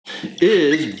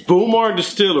Is Bowmore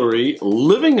Distillery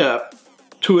living up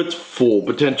to its full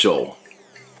potential?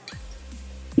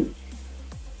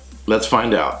 Let's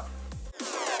find out.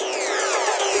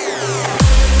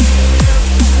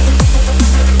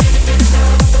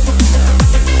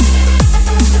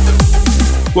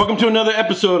 Welcome to another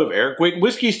episode of Erik Wait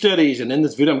Whiskey Studies, and in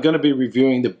this video I'm going to be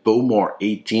reviewing the Bowmore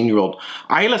 18-year-old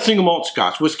Islay single malt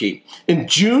Scotch whiskey. In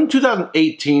June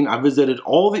 2018, I visited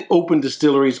all the open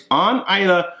distilleries on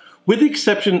Islay with the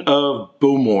exception of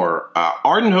Bowmore.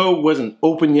 Ardenhoe wasn't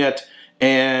open yet,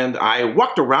 and I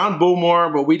walked around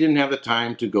Bowmore, but we didn't have the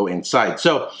time to go inside.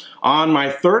 So on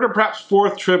my third or perhaps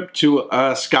fourth trip to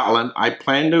Scotland, I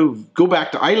plan to go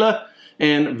back to Islay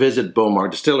and visit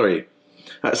Bowmore Distillery.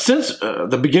 Since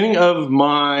the beginning of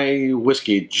my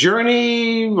whiskey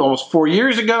journey, almost 4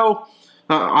 years ago,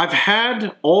 I've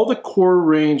had all the core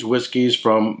range whiskeys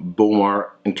from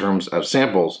Bowmore in terms of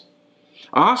samples.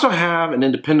 I also have an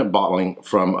independent bottling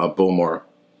from Bowmore.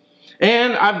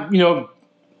 And I've,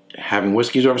 having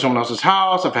whiskeys over someone else's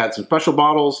house, I've had some special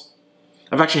bottles.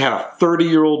 I've actually had a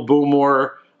 30-year-old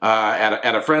Bowmore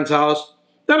at a friend's house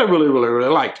that I really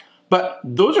liked. But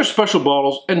those are special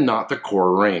bottles and not the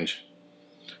core range.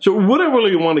 So what I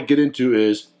really want to get into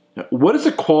is, what is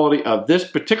the quality of this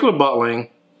particular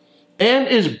bottling, and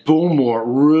is Bowmore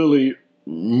really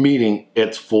meeting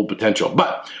its full potential?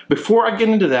 But before I get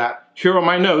into that, here are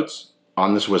my notes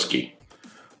on this whiskey.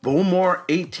 Bowmore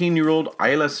 18-year-old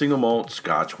Islay single malt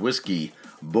Scotch whiskey.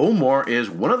 Bowmore is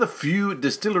one of the few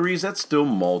distilleries that still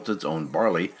malts its own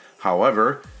barley.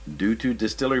 However, due to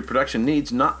distillery production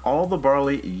needs, not all the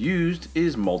barley used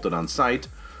is malted on site,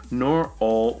 nor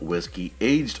all whiskey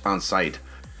aged on site.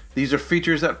 These are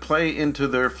features that play into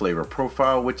their flavor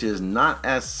profile, which is not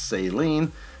as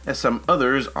saline as some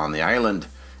others on the island.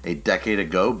 A decade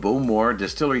ago, Bowmore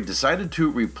Distillery decided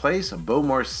to replace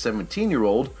Bowmore's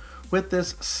 17-year-old with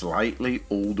this slightly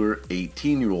older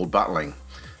 18-year-old bottling.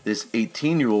 This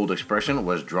 18-year-old expression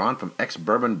was drawn from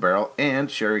ex-bourbon barrel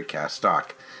and sherry cask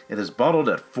stock. It is bottled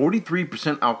at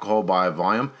 43% alcohol by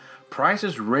volume.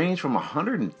 Prices range from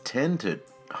 $110 to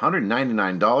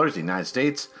 $199 in the United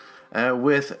States,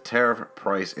 with tariff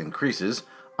price increases.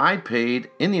 I paid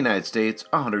in the United States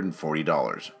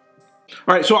 $140.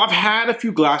 All right, so I've had a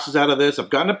few glasses out of this. I've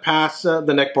gotten it past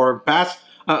the neck bar, past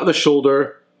the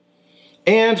shoulder,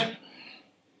 and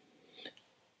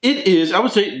it is, I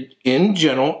would say, in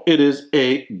general, it is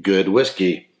a good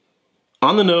whiskey.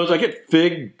 On the nose, I get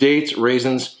fig, dates,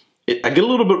 raisins. I get a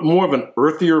little bit more of an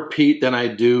earthier peat than I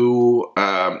do,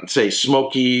 say,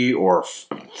 smoky or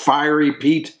fiery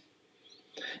peat.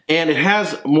 And it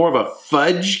has more of a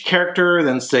fudge character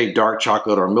than, say, dark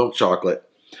chocolate or milk chocolate.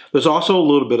 There's also a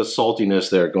little bit of saltiness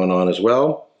there going on as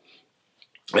well.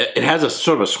 It has a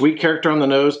sort of a sweet character on the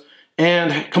nose.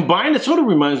 And combined, it sort of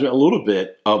reminds me a little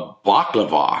bit of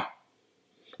baklava.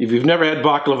 If you've never had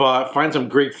baklava, find some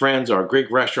Greek friends or a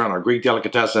Greek restaurant or a Greek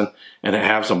delicatessen and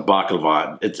have some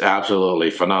baklava. It's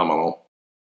absolutely phenomenal.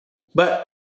 But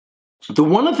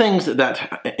one of the things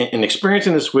that in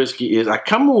experiencing this whiskey is I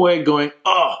come away going,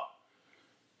 oh,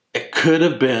 it could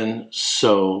have been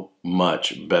so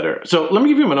much better. So let me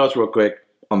give you my notes real quick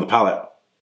on the palate.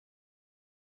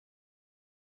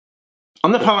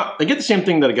 On the palate, I get the same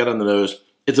thing that I got on the nose.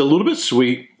 It's a little bit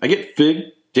sweet. I get fig,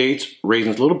 dates,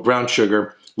 raisins, a little brown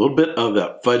sugar, a little bit of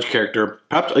that fudge character,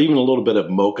 perhaps even a little bit of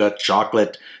mocha,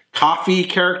 chocolate, coffee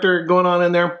character going on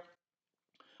in there.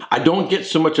 I don't get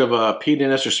so much of a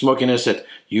peatiness or smokiness that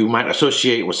you might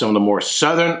associate with some of the more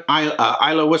southern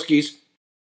Islay whiskeys.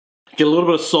 Get a little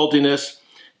bit of saltiness,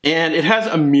 and it has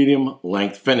a medium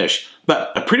length finish.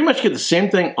 But I pretty much get the same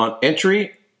thing on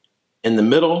entry, in the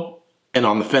middle, and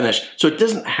on the finish. So it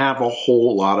doesn't have a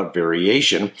whole lot of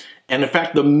variation. And in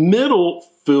fact, the middle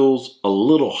feels a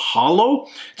little hollow.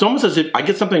 It's almost as if I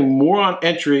get something more on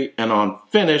entry and on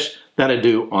finish than I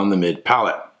do on the mid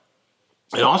palate.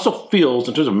 It also feels,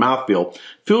 in terms of mouthfeel,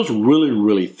 feels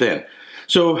really thin.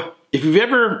 So if you've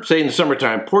ever, say in the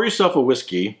summertime, pour yourself a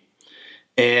whiskey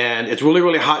and it's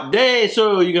really hot day,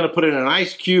 so you're gonna put it in an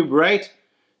ice cube, right?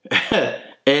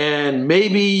 And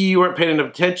maybe you weren't paying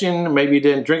enough attention, maybe you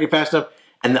didn't drink it fast enough,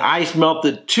 and the ice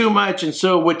melted too much, and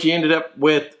so what you ended up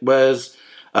with was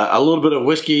a little bit of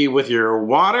whiskey with your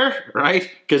water,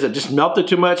 right? Because it just melted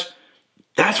too much.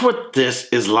 That's what this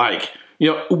is like.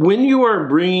 When you are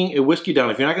bringing a whiskey down,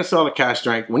 if you're not going to sell it at cask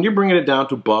strength, when you're bringing it down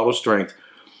to bottle strength,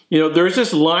 there's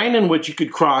this line in which you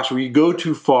could cross where you go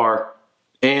too far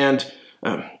and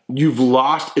you've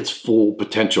lost its full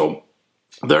potential.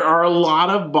 There are a lot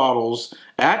of bottles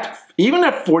even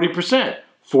at 40%,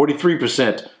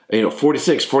 43%,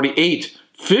 46, 48,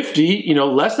 50,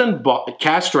 less than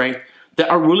cask strength that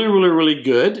are really, really, really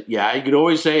good. Yeah, you could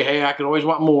always say, hey, I could always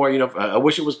want more. You know, I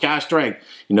wish it was cask strength.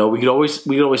 You know, we could always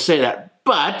say that.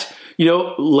 But, you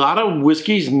know, a lot of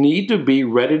whiskeys need to be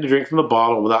ready to drink from the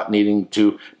bottle without needing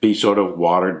to be sort of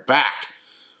watered back.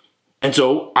 And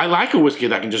so I like a whiskey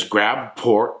that I can just grab,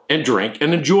 pour, and drink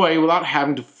and enjoy without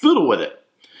having to fiddle with it.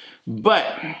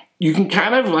 But you can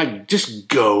kind of like just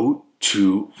go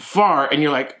too far and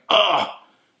you're like, oh,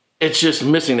 it's just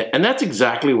missing it. And that's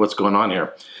exactly what's going on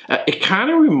here. It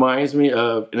kind of reminds me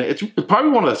of, and it's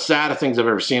probably one of the saddest things I've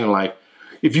ever seen in life.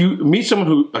 If you meet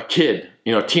someone a kid,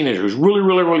 you know, a teenager who's really,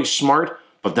 really, really smart,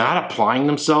 but they're not applying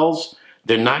themselves,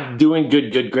 they're not doing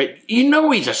great. You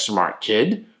know he's a smart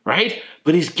kid, right?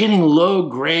 But he's getting low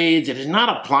grades and he's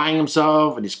not applying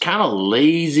himself and he's kind of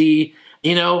lazy,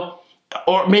 you know,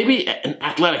 or maybe an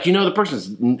athletic. You know, the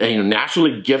person's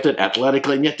naturally gifted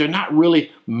athletically, and yet they're not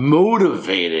really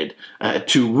motivated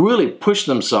to really push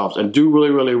themselves and do really,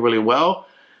 really, really well.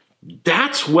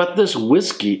 That's what this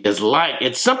whiskey is like.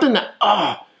 It's something that,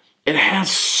 it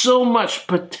has so much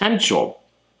potential.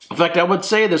 In fact, I would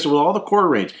say this with all the quarter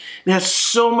range. It has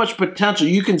so much potential.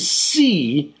 You can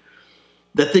see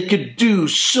that they could do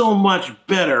so much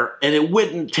better, and it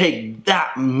wouldn't take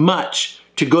that much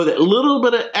to go that little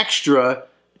bit of extra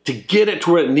to get it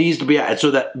to where it needs to be at,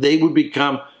 so that they would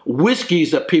become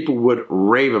whiskeys that people would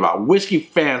rave about. Whiskey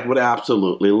fans would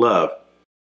absolutely love.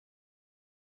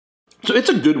 So it's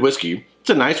a good whiskey. It's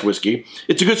a nice whiskey.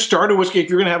 It's a good starter whiskey if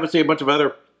you're going to have, say, a bunch of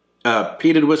other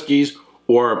peated whiskeys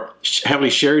or heavily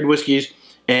sherried whiskeys,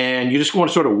 and you just want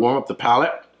to sort of warm up the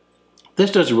palate.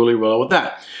 This does really well with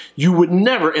that. You would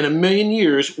never in a million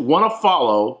years want to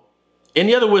follow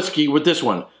any other whiskey with this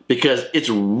one because it's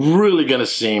really going to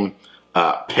seem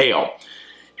pale.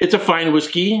 It's a fine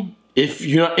whiskey. If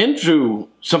you're not into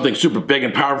something super big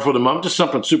and powerful for the moment, just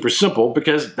something super simple,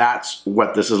 because that's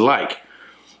what this is like.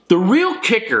 The real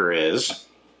kicker is,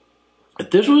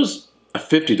 if this was a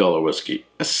 $50 whiskey,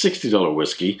 a $60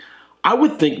 whiskey, I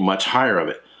would think much higher of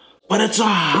it. But it's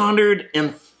 $140.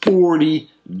 $140.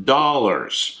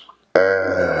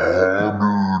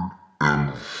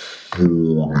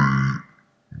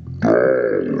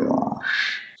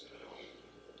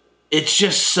 It's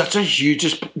just such a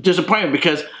huge disappointment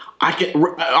because I could,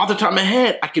 off the top of my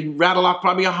head, I could rattle off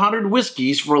probably 100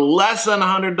 whiskeys for less than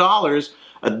 $100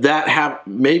 that have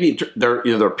maybe they're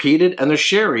peated and they're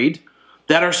sherried,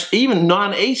 that are even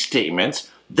non-ace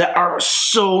statements that are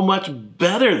so much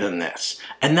better than this.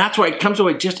 And that's why it comes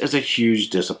away just as a huge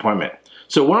disappointment.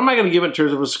 So what am I going to give it in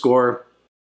terms of a score?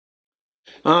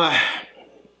 Under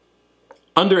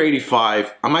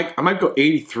 85. I might go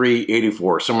 83,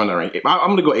 84, somewhere in the range.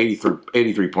 I'm going to go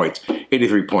 83 points.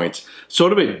 83 points.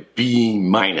 Sort of a B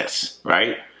minus,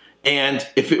 right? And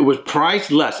if it was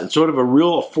priced less and sort of a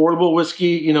real affordable whiskey,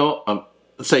 you know,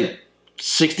 let's say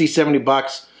 60, 70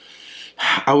 bucks,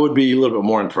 I would be a little bit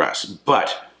more impressed.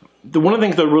 But one of the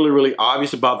things that are really, really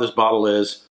obvious about this bottle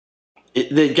is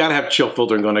they've got to have chill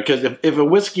filtering going on. Because if a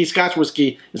whiskey, Scotch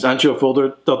whiskey, is unchill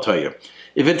filtered, they'll tell you.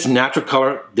 If it's natural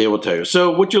color, they will tell you.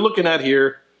 So what you're looking at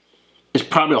here is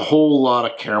probably a whole lot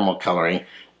of caramel coloring.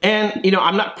 And, you know,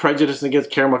 I'm not prejudiced against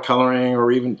caramel coloring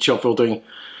or even chill filtering.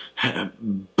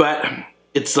 But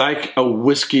it's like a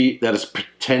whiskey that is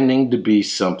pretending to be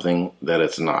something that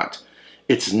it's not.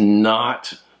 It's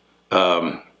not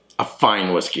a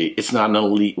fine whiskey. It's not an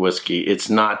elite whiskey. It's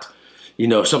not, you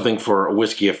know, something for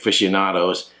whiskey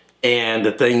aficionados. And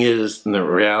the thing is, and the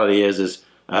reality is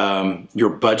your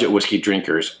budget whiskey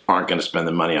drinkers aren't going to spend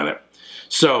the money on it.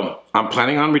 So I'm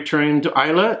planning on returning to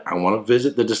Islay. I want to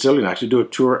visit the distillery and actually do a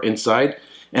tour inside.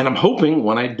 And I'm hoping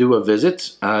when I do a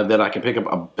visit that I can pick up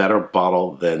a better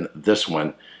bottle than this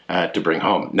one to bring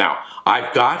home. Now,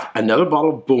 I've got another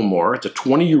bottle of Bowmore. It's a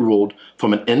 20-year-old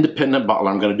from an independent bottler.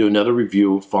 I'm going to do another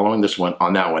review following this one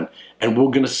on that one. And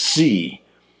we're going to see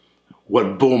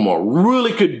what Bowmore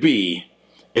really could be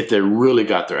if they really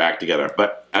got their act together.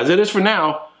 But as it is for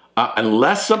now,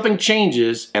 unless something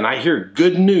changes and I hear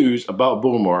good news about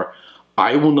Bowmore,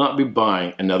 I will not be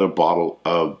buying another bottle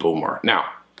of Bowmore. Now,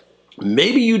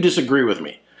 maybe you disagree with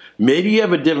me. Maybe you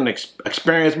have a different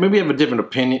experience. Maybe you have a different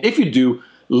opinion. If you do,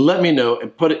 let me know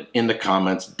and put it in the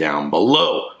comments down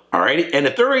below. Alrighty? And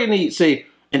if there are any, say,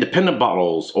 independent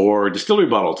bottles or distillery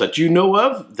bottles that you know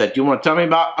of that you want to tell me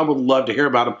about, I would love to hear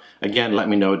about them. Again, let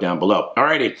me know down below.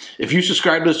 Alrighty. If you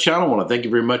subscribe to this channel, I want to thank you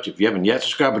very much. If you haven't yet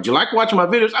subscribed, but you like watching my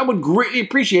videos, I would greatly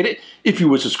appreciate it if you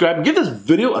would subscribe. Give this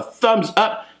video a thumbs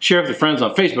up. Share it with your friends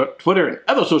on Facebook, Twitter, and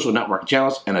other social networking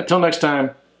channels. And until next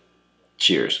time,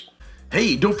 cheers.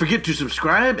 Hey, don't forget to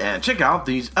subscribe and check out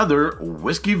these other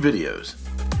whiskey videos.